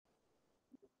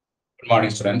Good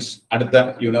morning, students. At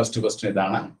the university question,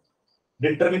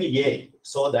 determine A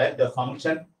so that the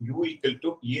function u equal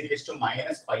to e raised to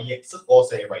minus pi x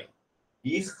cos ay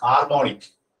is harmonic.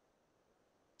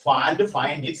 Find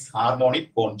its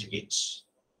harmonic conjugate.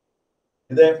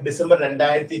 This is December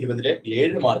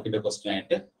 2020 market question.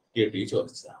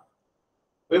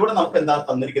 We would not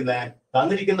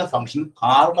the function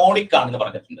harmonic.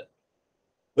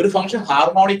 When a function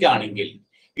harmonic,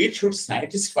 it should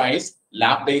satisfy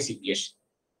Laplace equation.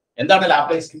 And that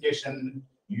Laplace equation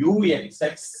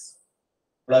uxx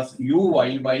plus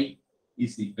uyy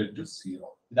is equal to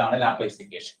 0. That is Laplace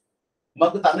equation.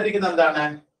 But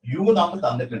the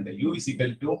u is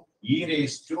equal to e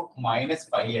raised to minus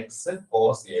pi x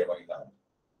cos ay.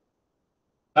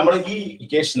 Number this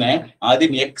equation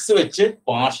x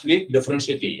partially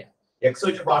differentiate. X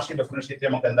partially differentiate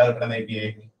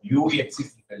ux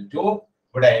is equal to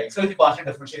but x partially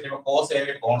differentiate cos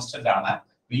a constant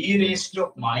e raised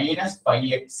to minus pi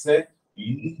x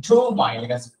into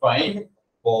minus pi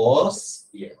cos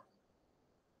a.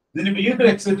 Then we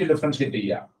x differentiate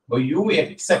ux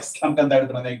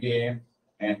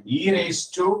e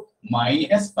raised to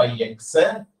minus pi x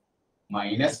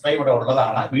minus pi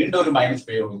minus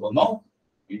pi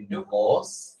into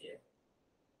cos a.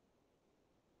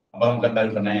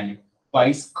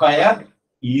 Pi square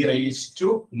e raised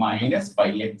to minus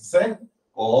pi x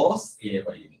cos a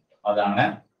by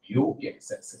that is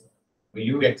uxx.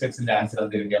 Uxx answer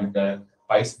is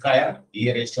pi square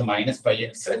e raised to minus pi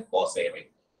x cos a by.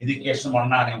 This is equation 1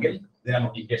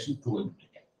 then equation 2.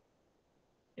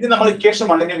 This is equation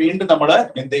 1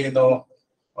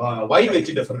 y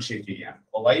which differentiate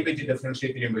y which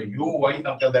differentiate uy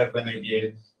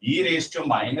e raised to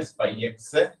minus pi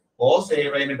x cos a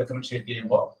y differentiate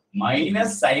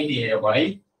minus sin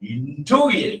ay into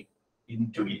a.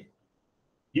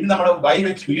 In the y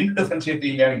which we differentiate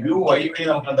uy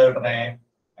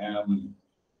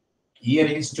e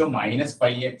raised to minus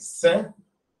pi x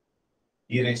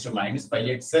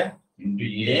into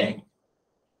a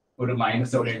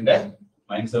minus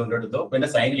minus when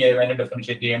sin a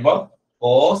differentiate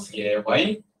cos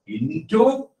ay into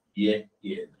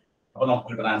a.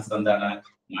 Answer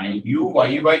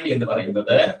uyy in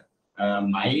the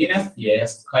minus a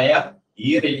square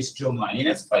e raised to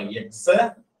minus pi x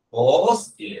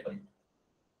cos a.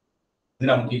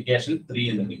 Then equation 3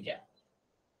 in the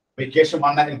equation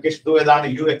 1 and equation 2 is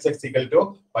uxx equal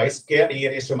to pi square e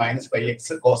raised to minus pi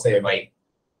x cos a by.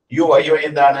 Uyy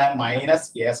in the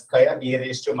minus a square e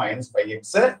raised to minus pi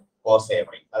x cos a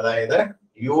by. That is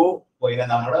u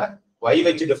y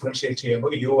which differentiate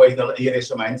uy e raised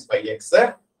to minus pi x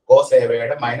cos a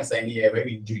by minus sin a by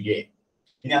into a.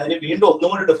 We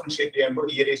differentiate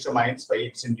e raised to minus pi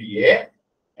x into a.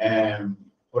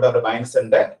 What are the minus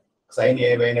and sin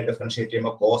a by differentiate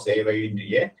cos a by into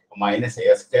a minus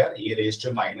a square e raised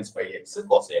to minus pi x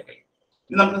cos a by.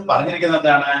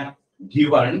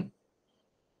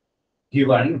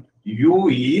 Given u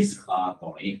is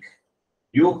harmonic.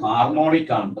 U harmonic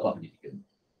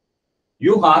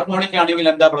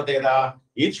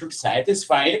it should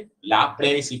satisfy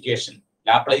Laplace equation.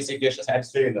 Laplace equation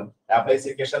satisfies Laplace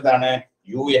equation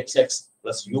uxx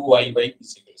plus uyy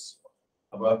is equal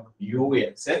to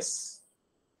uxx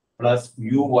plus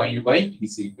uyy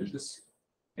is equal to 0.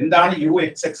 In the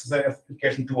uxx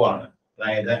equation 2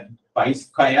 pi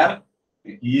square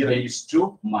e raised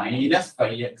to minus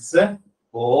pi x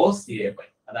cos a by.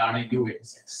 That is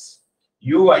uxx.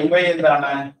 Uyy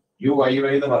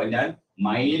uyy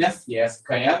minus a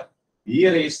square e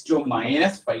raised to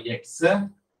minus pi x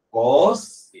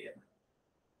cos a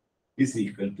is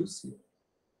equal to 0.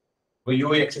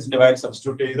 Ux is value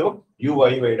substitute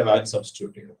uy value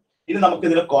substitute. This is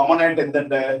common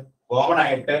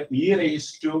e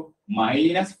raised to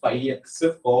minus pi x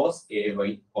cos a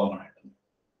by common.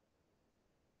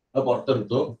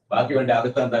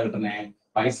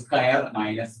 Pi square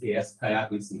minus a square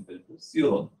is equal to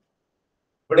 0.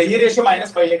 But e raised to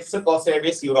minus pi x cos a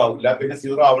by 0. Left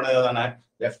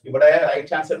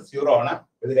right answer 0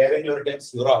 with your time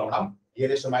 0 e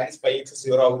raised to minus pi x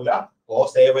 0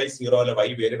 cos a by 0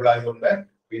 y variable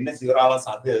pinne 0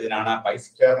 pi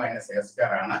square minus a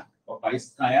square pi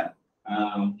square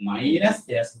minus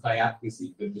a square is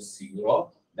equal to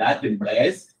 0. That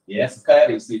implies a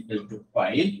square is equal to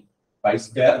pi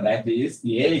square, that is a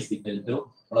is equal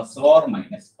to plus or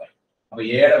minus pi. A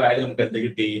value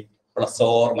plus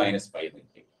or minus pi.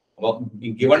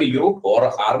 Given u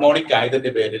or harmonic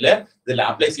the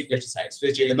Laplace equation satisfy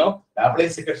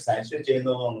Laplace equation satisfy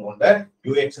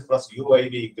ux plus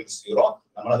uy equals 0.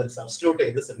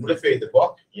 Substitute simplify the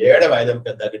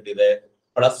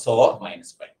plus or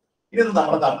minus pi. ഇത്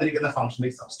നമ്മൾ തന്നിരിക്കുന്ന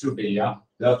ഫംഗ്ഷനിൽ substitute ചെയ്യാം.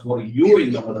 Therefore u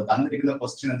എന്നുള്ളത് തന്നിരിക്കുന്ന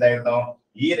question എന്തായിരുന്നു?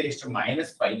 e⁻⁵x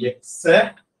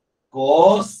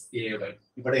cos ay.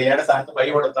 ഇവിടെ എയുടെ സ്ഥാനത്ത് പൈ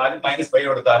കൊടുത്താലും മൈനസ് പൈ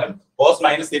കൊടുത്താലും cos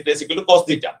minus theta is equal to cos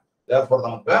theta. Therefore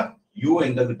നമുക്ക് u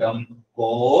എന്ത് കിട്ടും?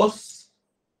 cos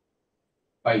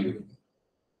പൈ കിട്ടും.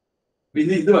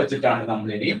 പിന്നെ ഇത് വെച്ചിട്ടാണ് നമ്മൾ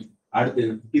ഇനി അടുത്ത്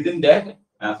ഇതിന്റെ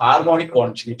ഹാർമോണിക്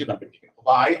കോൺജുഗേറ്റ് കണ്ടുപിടിക്കുന്നത്.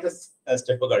 അപ്പൊ ആദ്യത്തെ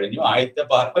സ്റ്റെപ്പ് കഴിഞ്ഞു. ആദ്യത്തെ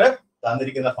പാർട്ട്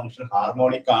തന്നിരിക്കുന്ന ഫംഗ്ഷൻ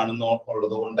ഹാർമോണിക്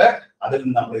ആണെന്നുള്ളത് കൊണ്ട് അതിൽ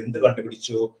നിന്ന് നമ്മൾ എന്ത്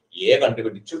കണ്ടുപിടിച്ചു? എ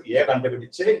കണ്ടുപിടിച്ചു. എ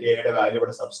കണ്ടുപിടിച്ച് എയുടെ വാല്യൂ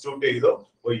ഇവിടെ സബ്സ്റ്റിറ്റ്യൂട്ട് ചെയ്തു.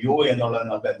 യു എന്നുള്ളത്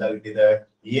നമുക്ക് എന്താ കിട്ടിയത്?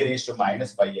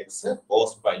 e⁻⁵x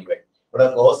cos πy. ഇവിടെ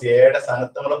കോസ് എയുടെ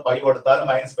സ്ഥാനത്ത് നമ്മൾ പൈ കൊടുത്താലും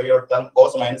മൈനസ് പൈ കൊടുത്താലും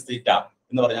കോസ് മൈനസ് തീറ്റ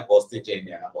എന്ന് പറഞ്ഞാൽ കോസ് തീറ്റ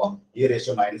തന്നെയാണ്. അപ്പോ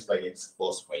e⁻⁵x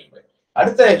cos πy.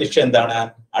 അടുത്ത ലക്ഷ്യം എന്താണ്?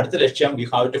 അടുത്ത ലക്ഷ്യം we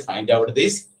have to find out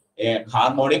this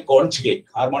harmonic conjugate.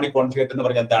 Harmonic conjugate എന്ന്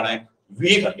പറഞ്ഞാൽ എന്താണ്?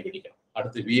 വി കണ്ടുപിടിക്കണം.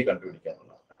 അടുത്ത് വി കണ്ടുപിടിക്കുക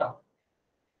എന്നുള്ളതാണ് കേട്ടോ.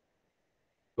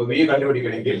 അപ്പൊ വി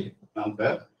കണ്ടുപിടിക്കണമെങ്കിൽ നമുക്ക്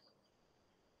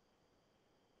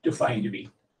ടു ഫൈൻഡ് വി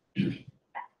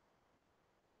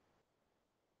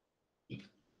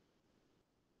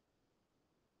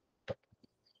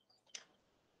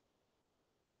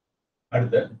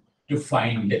അടുത്ത് ടു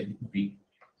ഫൈൻഡ് വി.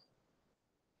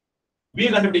 വി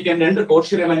കണ്ടുപിടിക്കാൻ രണ്ട്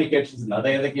കോഷി റീമാൻ ഇക്വേഷൻസ് ഉണ്ട്. അത്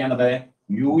ഏതൊക്കെയാണത്?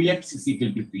 ux is equal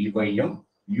to py യും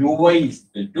uy is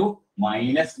equal to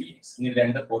minus vx. ഇങ്ങനെ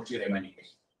രണ്ട് കോഷി റീമാൻ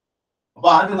ഇക്വേഷൻ. അപ്പൊ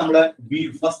ആദ്യം നമ്മള്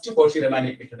ഫസ്റ്റ് കോഷി റീമാൻ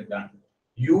ഇക്വേഷൻ എടുക്കുകയാണ്.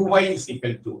 uy is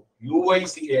equal to vy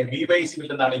is equal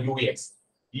to എന്താണ്? ux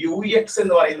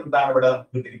എന്ന് പറയുന്നത് എന്താണ് ഇവിടെ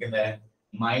കിട്ടിയിരിക്കുന്നത്?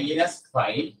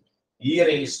 -5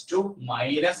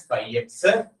 e⁻⁻⁵x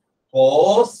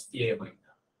cos ay.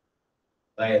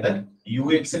 അതായത്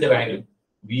ux ന്റെ value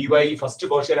vy first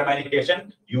Cauchy റീമാൻ equation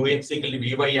ux equal to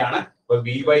vy ആണ്. അപ്പൊ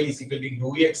vy is equal to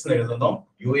ux എന്ന് എഴുതുന്നു.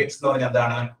 ux എന്ന് പറഞ്ഞാൽ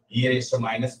എന്താണ്?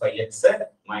 e⁻⁻⁵x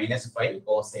 -5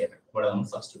 cos ay. ഇവിടെ നമ്മൾ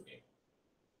സബ്സ്റ്റിറ്റ്യൂട്ട് ചെയ്യും.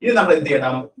 ഇനി നമ്മൾ എന്ത്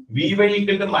ചെയ്യണം? vy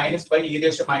equal to -5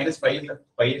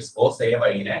 e⁻⁻⁵ cos ay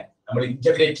നെ നമ്മൾ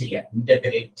ഇന്റഗ്രേറ്റ് ചെയ്യാം.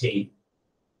 Integrate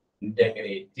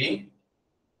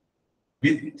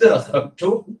with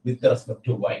respect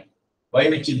to y. y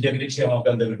വെച്ച് ഇന്റഗ്രേറ്റ് ചെയ്യാൻ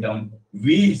നമുക്ക് എന്ത് കിട്ടും? v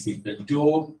is equal to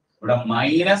ഇവിടെ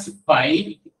 -5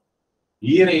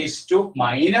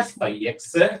 e⁻⁻⁵x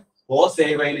cos ay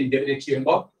ഇന്റഗ്രേറ്റ്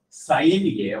ചെയ്യുമ്പോൾ sin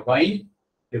ay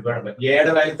ഡിവൈഡ് ബൈ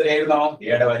എയുടെ വാല്യൂ എത്രയായിരുന്നു?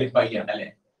 എയുടെ വാല്യൂ പൈ ആണ് അല്ലെ?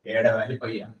 എയുടെ വാല്യൂ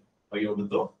പൈ ആണ്. പൈ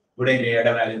കൊടുത്തു. ഇവിടെ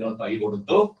എയുടെ വാല്യൂ പൈ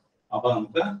കൊടുത്തു. അപ്പൊ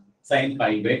നമുക്ക് sin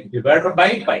πy divide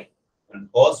by pi.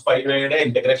 cos πy യുടെ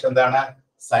ഇന്റഗ്രേഷൻ എന്താണ്?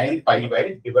 sin πy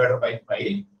divide by pi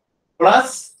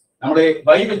plus നമ്മുടെ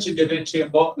y വെച്ച് ഇന്റഗ്രേറ്റ്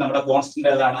ചെയ്യുമ്പോൾ നമ്മുടെ കോൺസ്റ്റന്റ്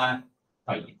ഏതാണ്?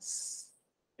 πx.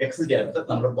 x ചേർത്ത്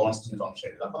നമ്മുടെ കോൺസ്റ്റന്റ് ഫംഗ്ഷൻ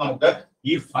എഴുതാം. അപ്പൊ നമുക്ക്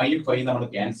ഈ 5 നമ്മൾ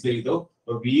ക്യാൻസൽ ചെയ്തു.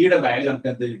 അപ്പൊ v യുടെ വാല്യൂ നമുക്ക്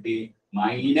എന്ത് കിട്ടി?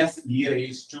 -e⁻⁻⁵x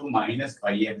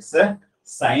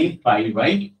sin πy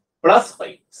plus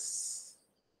πx.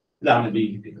 ഇതാണ് v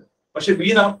കിട്ടിയത്. പക്ഷെ v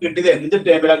നമുക്ക് കിട്ടിയത് എന്ത്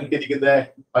ടേബിളാണ് കിട്ടിയിരിക്കുന്നത്?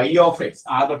 Pi of X.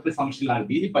 ആദ്യത്തെ ഫംഗ്ഷനിലാണ്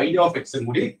ഈ പൈ ഓഫ് എക്സും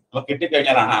കൂടി നമുക്ക്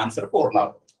കിട്ടിക്കഴിഞ്ഞാലാണ് ആൻസർ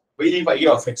പൂർണ്ണമാകും. അപ്പൊ ഈ പൈ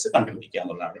ഓഫ് എക്സ് കണ്ടുപിടിക്കുക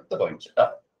എന്നുള്ളതാണ് അടുത്ത പോയിന്റ് കേട്ടോ.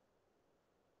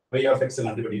 പൈ ഓഫ് എക്സ്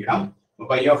കണ്ടുപിടിക്കണം.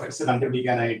 പൈ ഓഫ് എക്സ്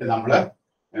കണ്ടുപിടിക്കാനായിട്ട് നമ്മൾ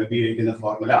ഉപയോഗിക്കുന്ന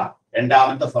ഫോർമുല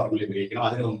രണ്ടാമത്തെ ഫോർമുല ഉപയോഗിക്കണം.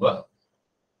 അതിനു മുമ്പ്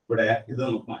ഇവിടെ ഇത്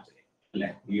നമുക്ക് മാറ്റാം അല്ലെ?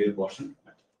 ഈ ഒരു പോർഷൻ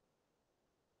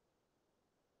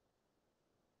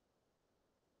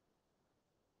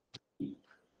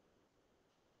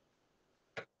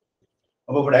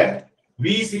അപ്പൊ ഇവിടെ v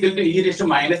is equal to e⁻⁻⁵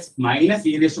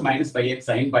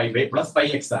 sin πy plus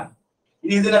πx ആണ്.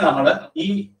 ഇനി ഇതിനെ നമ്മൾ ഈ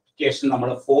ഇക്വേഷൻ നമ്മൾ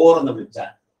 4 എന്ന്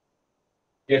വിളിച്ചാൽ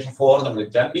ഇക്വേഷൻ 4 എന്ന്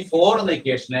വിളിച്ചാൽ ഈ 4 എന്ന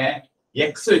ഇക്വേഷനെ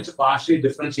x വെച്ച് പാർഷ്യലി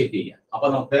ഡിഫറൻഷിയേറ്റ് ചെയ്യാം. അപ്പൊ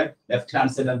നമുക്ക് ലെഫ്റ്റ്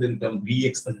ഹാൻഡ് സൈഡ് എന്ത് കിട്ടും?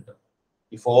 vx കിട്ടും.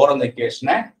 ഈ 4 എന്ന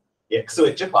ഇക്വേഷനെ x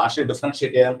വെച്ച് പാർഷ്യലി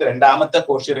ഡിഫറൻഷിയേറ്റ് ചെയ്യാൻ നമുക്ക് രണ്ടാമത്തെ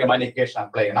കോഷി റീമാൻ ഇക്വേഷൻ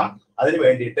അപ്ലൈ ചെയ്യണം. അതിന്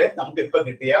വേണ്ടിയിട്ട് നമുക്ക് ഇപ്പൊ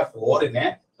കിട്ടിയ 4നെ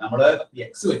നമ്മൾ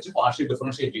x വെച്ച് പാർഷ്യലി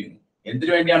ഡിഫറൻഷിയേറ്റ് ചെയ്യുന്നു.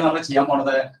 എന്തിനു വേണ്ടിയാണ് നമ്മൾ ചെയ്യാൻ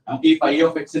പോണത്? നമുക്ക് ഈ പൈ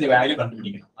ഓഫ് എക്സിന്റെ വാല്യൂ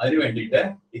കണ്ടുപിടിക്കണം. അതിന് വേണ്ടിയിട്ട്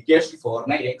ഇക്വേഷൻ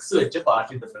 4നെ x വെച്ച്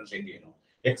പാർഷ്യലി ഡിഫറൻഷിയേറ്റ് ചെയ്യുന്നു.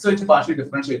 x വെച്ച് പാർഷ്യലി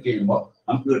ഡിഫറൻഷിയേറ്റ് ചെയ്യുമ്പോൾ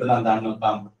നമുക്ക് കിട്ടുന്ന എന്താണ്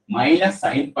നോക്കാം?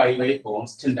 -sin πy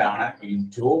കോൺസ്റ്റന്റ് ആണ്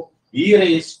ഇൻടു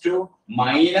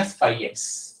e⁻⁻⁵x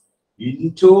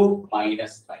ഇൻടു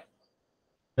 -5.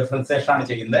 ഡിഫറൻസിയേഷൻ ആണ്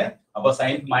ചെയ്യുന്നത്. അപ്പൊ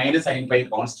sin πy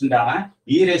കോൺസ്റ്റന്റ് ആണ്.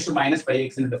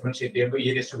 e⁻⁻⁵x നെ ഡിഫറൻഷിയേറ്റ് ചെയ്യുമ്പോൾ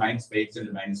e⁻⁻⁵x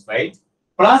 -5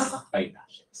 പ്ലസ് π'.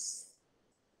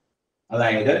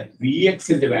 അതായത് vx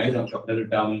ന്റെ വാല്യൂ നമുക്ക്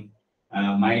കിട്ടാം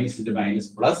മൈനസ് ഇൻറ്റു മൈനസ്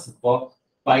പ്ലസ്. ഇപ്പോ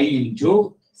pi into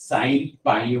sin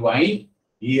πy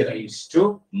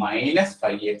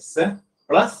e⁻⁻⁵x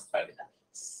plus π'.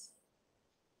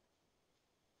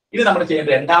 ഇത് നമ്മൾ ചെയ്യേണ്ട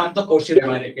രണ്ടാമത്തെ കോഷി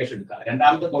റീമാൻ ഇക്വേഷൻ എടുക്കുക.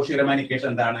 രണ്ടാമത്തെ കോഷി റീമാൻ ഇക്വേഷൻ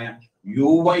എന്താണ്?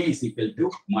 uy is equal to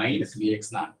 -vx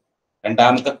എന്നാണ്.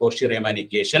 രണ്ടാമത്തെ Cauchy റീമാൻ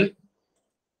equation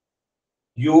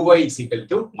uy is equal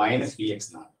to -vx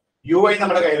എന്നാണ്. ui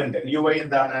നമ്മുടെ കയ്യിലുണ്ട്. ui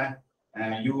എന്താണ്?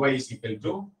 ui is equal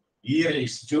to e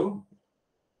raised to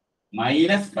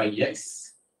minus pi x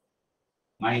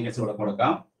minus ഇവിടെ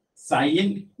കൊടുക്കാം. സൈൻ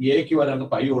എക്ക് വരെ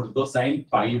പൈ കൊടുത്തു. Sine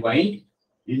pi y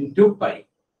into pi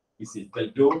is equal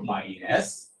to minus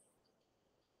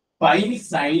pi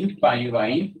sin pi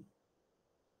y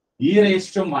e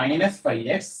raised to minus pi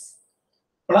x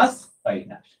plus pi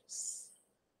dash x.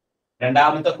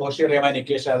 രണ്ടാമത്തെ Cauchy റീമാൻ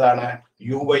equation അതാണ്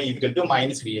ui equal to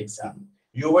minus vx ആണ്.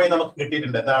 ui നമുക്ക്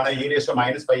കിട്ടിയിട്ടുണ്ട്. എന്താണ്? e raised to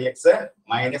minus pi x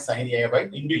minus sin a y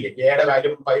into a. യുടെ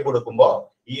value pi കൊടുക്കുമ്പോൾ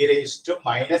e raised to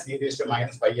minus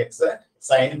pi x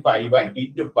sin pi y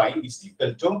into pi is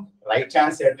equal to right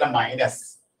hand സൈഡിലെ minus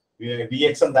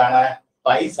vx എന്താണ്?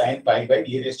 pi sin pi y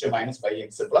e raised to minus pi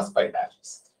x plus pi dash x.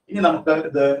 ഇനി നമുക്ക്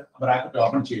ഇത് bracket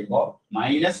open ചെയ്യുമ്പോൾ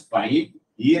minus pi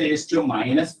e raised to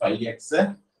minus pi x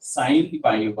sin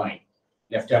pi y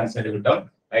left hand side കിട്ടും.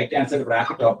 Right hand side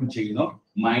bracket open ചെയ്യുന്നു.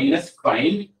 Minus pi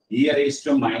e raised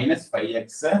to minus pi x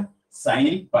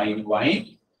sin pi y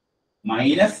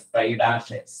minus pi dash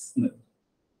x.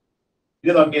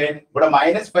 ഇത് നോക്കിയേ, ഇവിടെ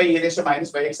minus pi e raised to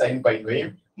minus pi x sin pi y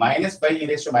minus pi e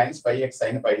raised to minus pi x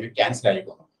sin pi y cancel ആയി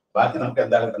പോകും. ബാക്കി നമുക്ക്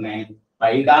എന്താ കിട്ടുന്നത്?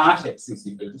 pi dash x is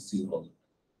equal to 0.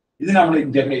 ഇത് നമ്മൾ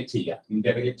ഇന്റഗ്രേറ്റ് ചെയ്യാം.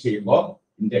 ഇന്റഗ്രേറ്റ് ചെയ്യുമ്പോൾ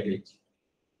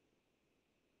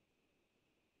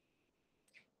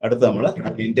അടുത്ത് നമ്മൾ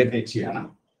ഇന്റഗ്രേറ്റ് ചെയ്യണം.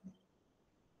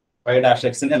 പൈ ഡാഷ്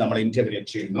എക്സിനെ നമ്മൾ ഇന്റഗ്രേറ്റ്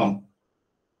ചെയ്യുന്നു.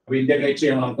 അപ്പൊ ഇന്റഗ്രേറ്റ്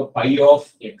ചെയ്യുമ്പോൾ നമുക്ക് പൈ ഓഫ്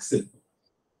എക്സ്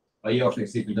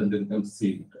കിട്ടും സി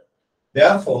കിട്ടും.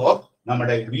 Therefore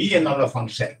നമ്മുടെ v എന്നുള്ള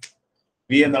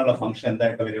ഫംഗ്ഷൻ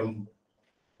എന്തായിട്ട് വരും?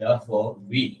 Therefore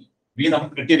v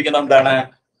നമുക്ക് കിട്ടിയിരിക്കുന്ന എന്താണ്?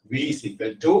 v is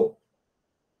equal to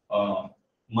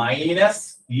minus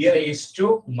e raised to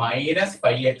minus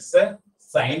pi x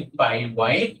sin pi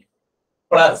y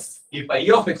plus ഈ പൈ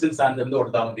ഓഫ് എക്സിൽ സ്ഥാനത്ത് എന്ത്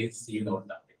കൊടുത്താൽ മതി? സി എന്ന്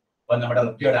കൊടുത്താൽ മതി. അപ്പൊ നമ്മുടെ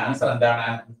റിക്വയർഡ് ആൻസർ എന്താണ്?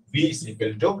 v is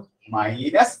equal to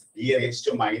minus e raised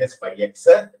to minus pi x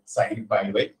sin pi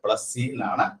y plus c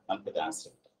എന്നാണ് നമുക്ക്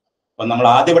ആൻസർ. അപ്പൊ നമ്മൾ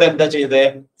ആദ്യം ഇവിടെ എന്താ ചെയ്തത്?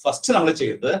 ഫസ്റ്റ് നമ്മൾ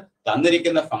ചെയ്തത്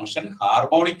തന്നിരിക്കുന്ന ഫംഗ്ഷൻ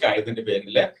ഹാർമോണിക് ആയതിന്റെ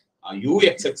പേരിൽ U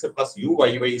X X plus U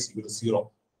Y Y is equal to 0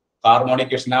 harmonic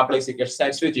equation ആപ്ലൈസ് equation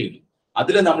satisfy ചെയ്യുന്നു.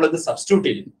 അതിൽ നമ്മൾ ഇത് സബ്സ്റ്റിറ്റ്യൂട്ട്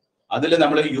ചെയ്യുന്നു. അതിൽ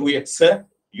നമ്മൾ യു എക്സ്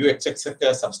എക്സ് ഒക്കെ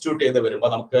സബ്സ്റ്റിറ്റ്യൂട്ട് ചെയ്ത് വരുമ്പോൾ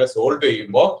നമുക്ക് സോൾവ്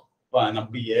ചെയ്യുമ്പോൾ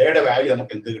നമുക്ക് എയുടെ വാല്യൂ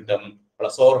നമുക്ക് എന്ത് കിട്ടും?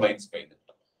 പ്ലസ് ഓർ മൈനസ് പൈ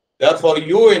കിട്ടും. Therefore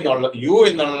യു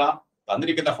എന്നുള്ള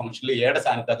തന്നിരിക്കുന്ന ഫംഗ്ഷനിൽ എയുടെ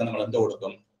സ്ഥാനത്തൊക്കെ നമ്മൾ എന്ത്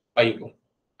കൊടുക്കും? പൈ കൊടുക്കും.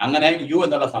 അങ്ങനെ യു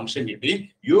എന്നുള്ള ഫംഗ്ഷൻ കിട്ടി.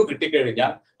 യു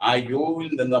കിട്ടിക്കഴിഞ്ഞാൽ ആ യുവിൽ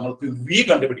നിന്ന് നമുക്ക് വി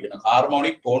കണ്ടുപിടിക്കണം.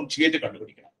 ഹാർമോണിക് കോൺജുഗേറ്റ്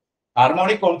കണ്ടുപിടിക്കണം.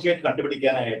 ഹാർമോണിക് കോൺജുഗേറ്റ്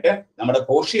കണ്ടുപിടിക്കാനായിട്ട് നമ്മുടെ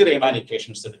കോഷി റീമാൻ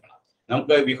ഇക്വേഷൻസ് എടുക്കണം.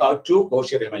 നമുക്ക് we have to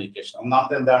Cauchy റീമാൻ equation.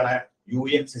 ഒന്നാമത്തെ എന്താണ്? U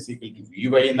X is equal to V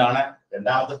Y എന്നാണ്.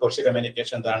 രണ്ടാമത്തെ കോഷി റീമാൻ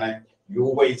ഇക്വേഷൻ എന്താണ്? U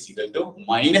Y is equal to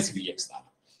minus V X ആണ്.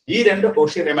 ഈ രണ്ട്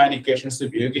കോഷി റീമാൻ ഇക്വേഷൻസ്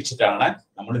ഉപയോഗിച്ചിട്ടാണ്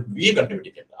നമ്മൾ വി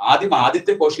കണ്ടുപിടിക്കേണ്ടത്.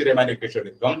 ആദ്യത്തെ കോഷി റീമാൻ ഇക്വേഷൻ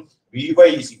എടുക്കും. V Y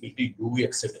is equal to you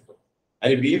X എടുക്കും.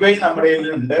 അതിൽ വി വൈ നമ്മുടെ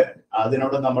കയ്യിലുണ്ട്.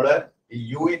 അതിനോട് നമ്മൾ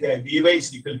V Y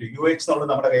is equal to you X എന്നുള്ളത്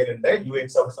നമ്മുടെ കയ്യിലുണ്ട്. യു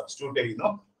എക്സ് അവിടെ സബ്സ്റ്റിറ്റ്യൂട്ട് ചെയ്യുന്നു.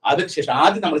 അതിനുശേഷം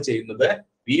ആദ്യം നമ്മൾ ചെയ്യുന്നത്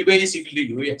V Y is equal to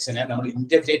you എക്സിനെ നമ്മൾ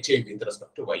ഇന്റഗ്രേറ്റ് ചെയ്യും വിത്ത്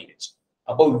റെസ്പെക്ട് ടു വൈ വെച്ച്.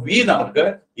 അപ്പോൾ വി നമുക്ക്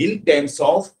ഇൻ ടേംസ്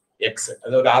ഓഫ് എക്സ്,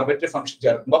 അത് ഒരു ആർബിട്രറി ഫംഗ്ഷൻ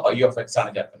ചേർക്കുമ്പോൾ പൈ ഓഫ് എക്സ്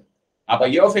ആണ് ചേർക്കുന്നത്. ആ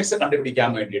പൈ ഓഫ് എക്സ് കണ്ടുപിടിക്കാൻ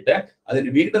വേണ്ടിയിട്ട് അതിന്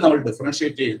വീണ്ടും നമ്മൾ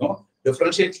ഡിഫറൻഷിയേറ്റ് ചെയ്യുന്നു.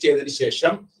 ഡിഫറൻഷിയേറ്റ് ചെയ്തതിന്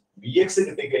ശേഷം വി എക്സ്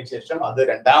കിട്ടിക്കഴിഞ്ഞ ശേഷം അത്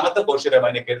രണ്ടാമത്തെ കോഷി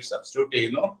റീമാൻ ഇക്വേഷൻ സബ്സ്റ്റിറ്റ്യൂട്ട്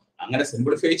ചെയ്യുന്നു. അങ്ങനെ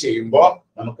സിംപ്ലിഫൈ ചെയ്യുമ്പോൾ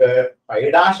നമുക്ക് പൈ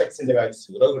ഡാഷ് എക്സിന്റെ വാല്യൂ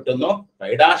 0 കിട്ടുന്നു.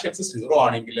 പൈ ഡാഷ് എക്സ് 0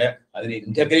 ആണെങ്കിൽ അതിനെ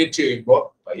ഇന്റഗ്രേറ്റ് ചെയ്യുമ്പോൾ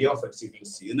പൈ ഓഫ് എക്സ്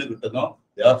സി എന്ന് കിട്ടുന്നു.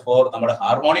 Therefore നമ്മുടെ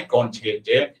ഹാർമോണിക്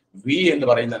കോൺജുഗേറ്റ് വി എന്ന്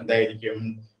പറയുന്നത് എന്തായിരിക്കും?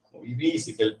 v is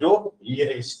equal to e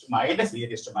raised to minus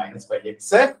pi x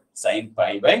sin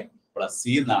pi y plus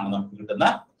c എന്നാണ് നമുക്ക് കിട്ടുന്ന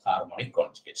ഹാർമോണിക്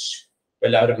കോൺജുഗേറ്റ്.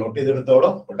 എല്ലാവരും നോട്ട് ചെയ്തെടുത്തോളൂ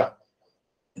കേട്ടോ.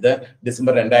 ഇത്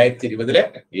ഡിസംബർ 2020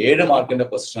 7 മാർക്കിന്റെ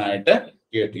ക്വസ്റ്റ്യൻ ആയിട്ട്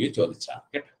കേട്ടി ചോദിച്ചാണ്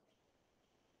കേട്ടോ.